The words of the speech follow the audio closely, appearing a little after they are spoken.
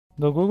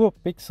The Google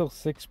Pixel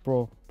 6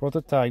 Pro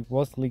prototype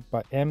was leaked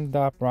by M.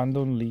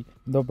 Brandon Lee.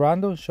 The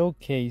Brandon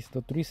showcased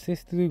the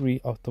 360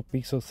 degree of the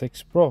Pixel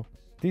 6 Pro.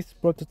 This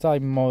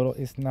prototype model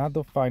is not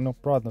the final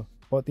product,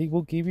 but it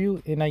will give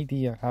you an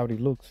idea how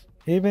it looks.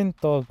 Even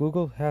though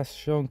Google has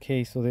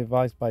showcased the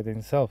device by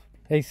themselves,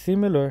 a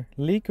similar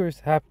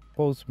leakers have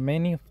posted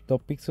many of the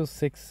Pixel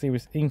 6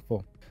 series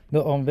info.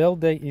 The unveil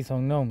date is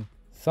unknown.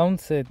 Some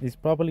said it's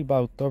probably by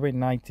October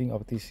 19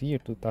 of this year,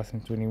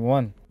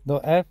 2021. The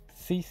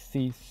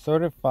FCC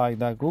certified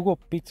that Google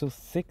Pixel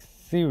 6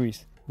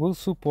 series will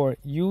support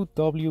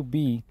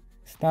UWB,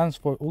 stands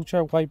for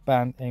Ultra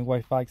Wideband and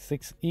Wi-Fi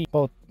 6E,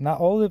 but not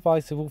all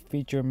devices will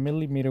feature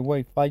millimeter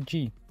wave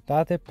 5G.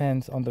 That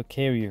depends on the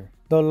carrier.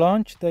 The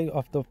launch date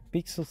of the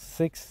Pixel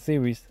 6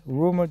 series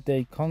rumor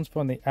date comes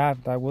from the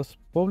ad that was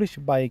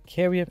published by a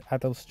carrier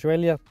at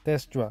Australia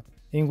Test Drive,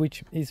 in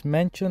which is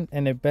mentioned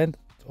an event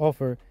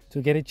offer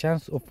to get a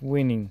chance of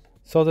winning.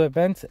 So the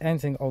event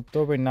ends in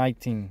October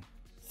 19.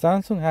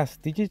 Samsung has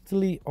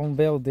digitally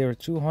unveiled their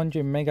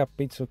 200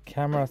 megapixel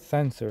camera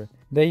sensor.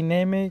 They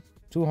name it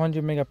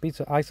 200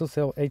 megapixel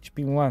ISOCELL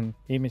HP1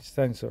 image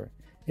sensor.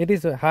 It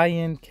is a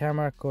high-end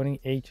camera cutting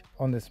edge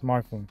on the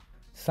smartphone.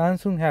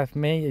 Samsung have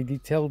made a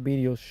detailed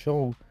video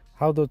show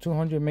how the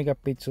 200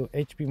 megapixel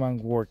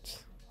HP1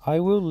 works.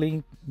 I will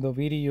link the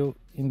video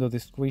in the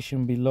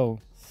description below,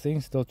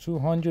 since the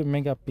 200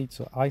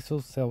 megapixel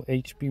ISOCELL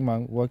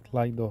HP1 works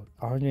like the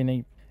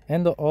 108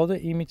 and the other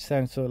image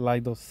sensor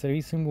like the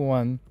Series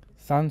 1.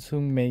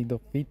 Samsung made the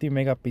 50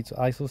 megapixel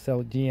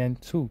ISOCELL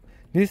GN2.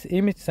 This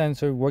image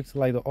sensor works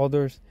like the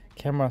other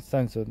camera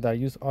sensor that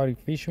use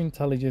artificial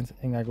intelligence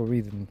and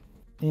algorithm.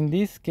 In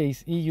this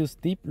case, it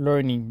used deep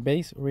learning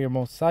based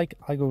remote mosaic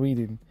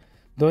algorithm.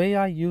 The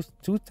AI used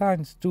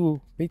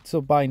 2x2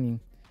 pixel binding,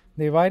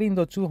 dividing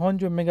the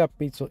 200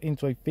 megapixel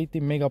into a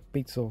 50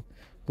 megapixel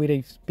with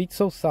a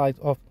pixel size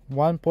of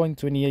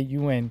 1.28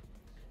 UN,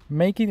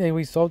 making a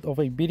result of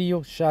a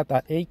video shot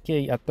at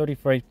 8K at 30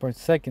 frames per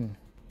second.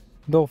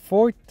 The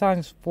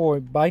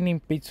 4x4 binding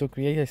pixel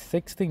creates a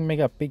 16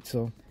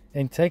 megapixel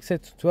and takes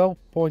it to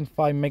 12.5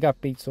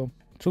 megapixel,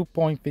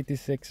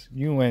 2.56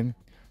 UN,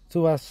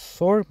 to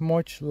absorb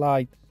much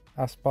light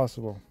as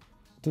possible.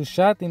 To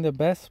shot in the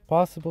best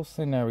possible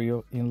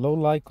scenario in low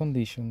light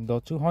conditions,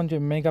 the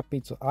 200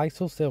 megapixel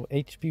ISOCELL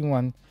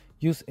HP1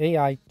 use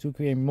AI to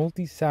create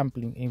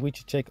multi-sampling in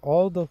which check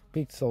all the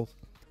pixels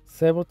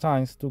several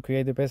times to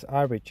create the best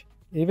average.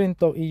 Even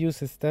though it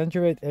uses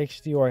standard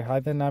HDR high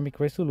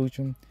dynamic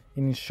resolution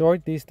in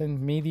short distance,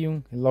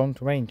 medium, and long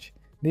range,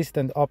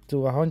 distance up to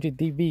 100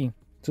 dB,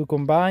 to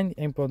combine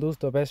and produce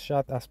the best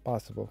shot as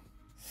possible.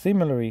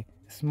 Similarly,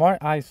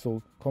 Smart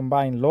ISO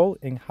combine low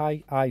and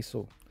high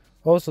ISO.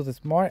 Also, the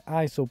Smart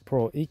ISO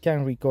Pro, it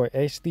can record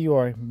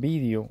HDR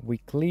video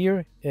with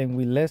clear and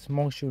with less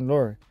motion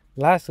blur.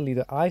 Lastly,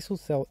 the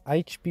ISOCELL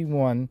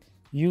HP1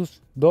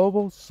 use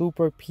double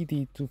super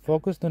PD to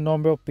focus the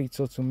number of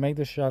pixels to make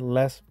the shot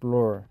less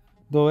blur.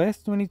 The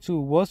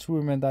S22 was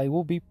rumored that it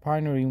will be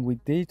partnering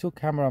with digital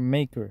camera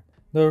maker.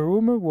 The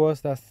rumor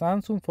was that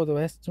Samsung for the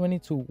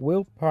S22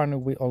 will partner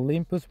with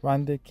Olympus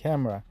branded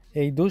camera.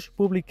 A Dutch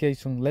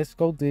publication, Let's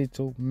Go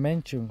Digital,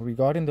 mentioned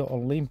regarding the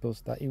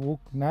Olympus that it would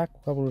not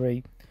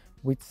collaborate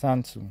with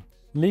Samsung.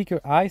 Leaker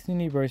Ice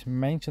Universe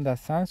mentioned that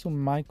Samsung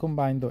might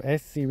combine the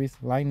S series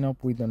lineup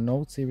with the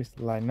Note series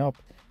lineup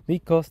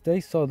because they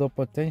saw the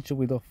potential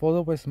with the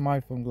foldable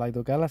smartphone like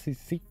the Galaxy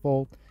Z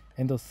Fold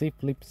and the Z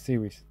Flip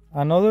series.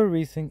 Another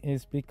reason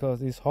is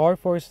because it's hard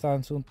for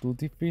Samsung to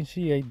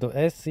differentiate the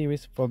S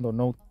series from the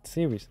Note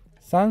series.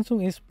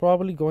 Samsung is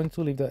probably going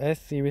to leave the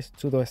S series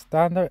to the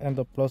standard and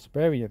the Plus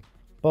variant,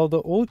 but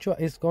the Ultra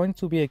is going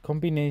to be a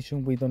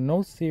combination with the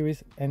Note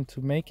series and to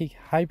make a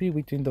hybrid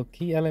between the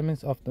key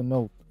elements of the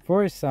Note.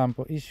 For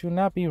example, it should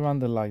not be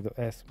rounded like the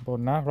S, but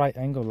not right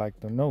angle like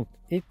the Note.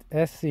 Its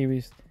S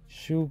series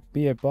should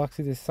be a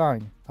boxy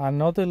design.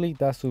 Another leak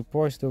that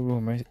supports the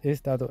rumors is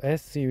that the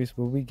S series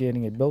will be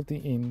getting a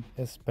built-in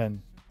S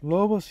Pen.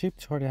 Global chip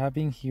shortage have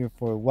been here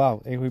for a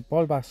while. A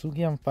report by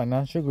Sugian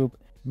Financial Group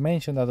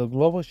mentioned that the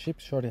global chip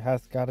shortage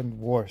has gotten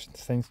worse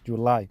since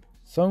July.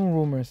 Some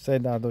rumors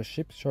said that the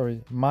chip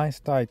shortage might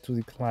start to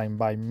decline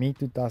by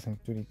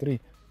mid-2023,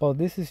 but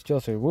this is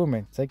just a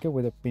rumor, take it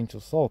with a pinch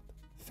of salt.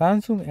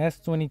 Samsung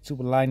S22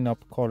 lineup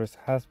colors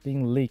has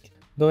been leaked.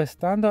 The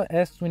standard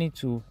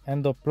S22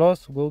 and the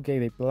Plus will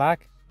get a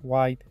black,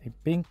 white, a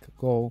pink,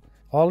 gold,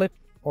 olive,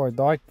 or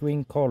dark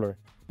green color,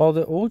 while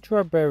the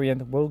Ultra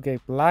variant will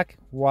get black,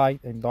 white,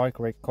 and dark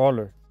red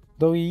color.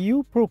 The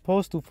EU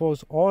proposed to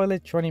force all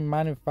electronic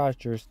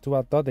manufacturers to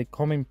adopt a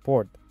common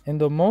port,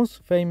 and the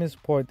most famous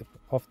port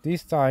of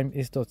this time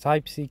is the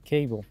Type-C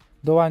cable.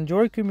 The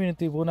Android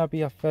community will not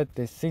be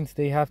affected since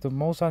they have the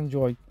most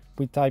Android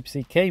with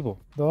Type-C cable.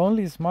 The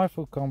only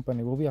smartphone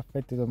company will be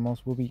affected the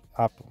most will be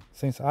Apple,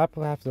 since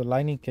Apple has the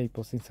Lightning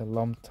cable since a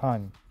long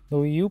time. The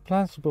EU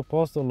plans to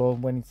propose the law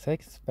when it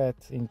takes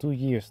effect in 2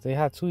 years. They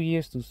had 2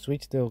 years to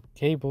switch the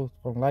cable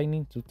from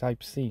Lightning to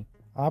Type-C.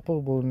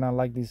 Apple will not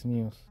like this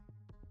news.